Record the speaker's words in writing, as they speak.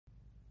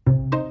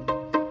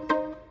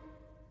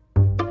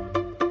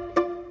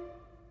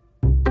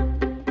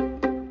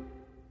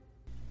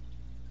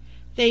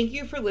Thank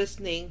you for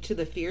listening to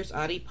the Fierce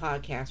Audie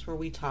podcast, where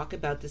we talk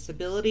about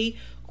disability,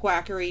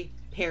 quackery,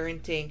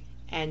 parenting,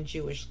 and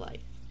Jewish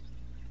life.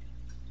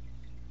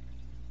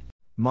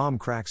 Mom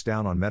cracks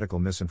down on medical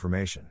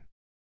misinformation.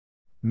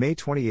 May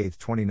 28,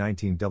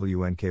 2019.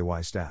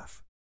 WNKY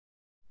staff.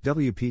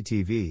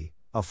 WPTV,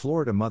 a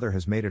Florida mother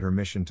has made it her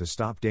mission to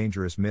stop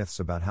dangerous myths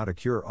about how to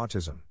cure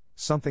autism,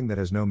 something that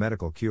has no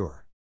medical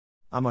cure.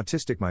 I'm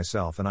autistic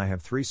myself and I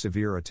have 3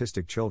 severe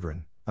autistic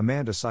children,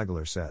 Amanda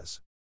Seigler says.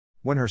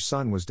 When her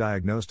son was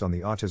diagnosed on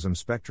the autism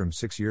spectrum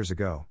 6 years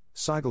ago,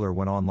 Seigler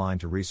went online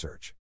to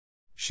research.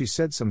 She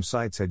said some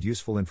sites had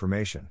useful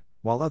information,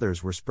 while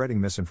others were spreading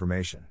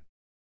misinformation.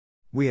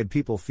 We had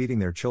people feeding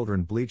their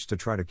children bleach to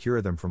try to cure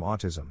them from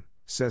autism,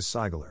 says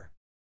Seigler.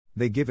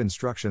 They give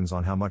instructions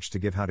on how much to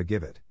give, how to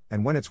give it,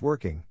 and when it's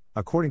working,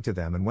 according to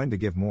them, and when to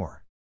give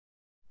more.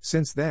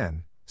 Since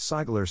then,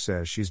 Seigler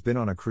says she's been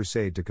on a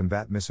crusade to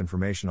combat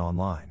misinformation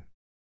online.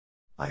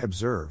 I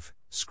observe,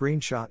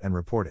 screenshot and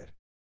report it.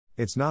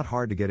 It's not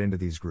hard to get into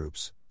these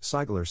groups,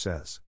 Seigler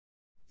says.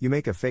 You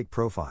make a fake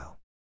profile.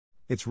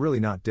 It's really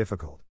not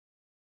difficult.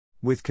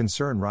 With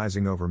concern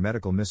rising over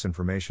medical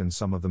misinformation,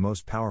 some of the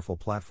most powerful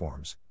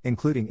platforms,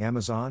 including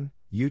Amazon,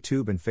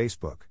 YouTube and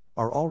Facebook,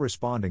 are all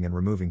responding and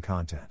removing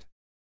content.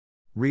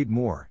 Read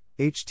more,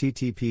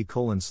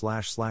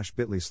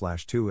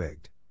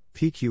 http://bit.ly/2igd,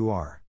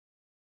 PQR.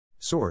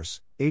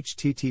 Source,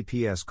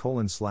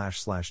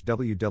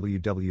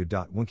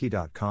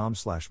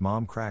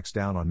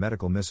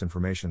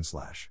 https://www.winky.com/mom-cracks-down-on-medical-misinformation/.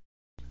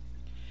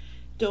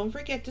 Don't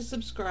forget to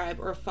subscribe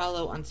or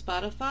follow on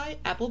Spotify,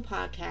 Apple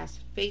Podcasts,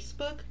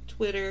 Facebook,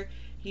 Twitter,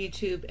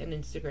 YouTube, and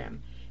Instagram.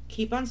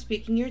 Keep on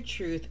speaking your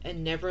truth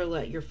and never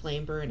let your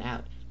flame burn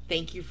out.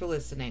 Thank you for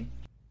listening.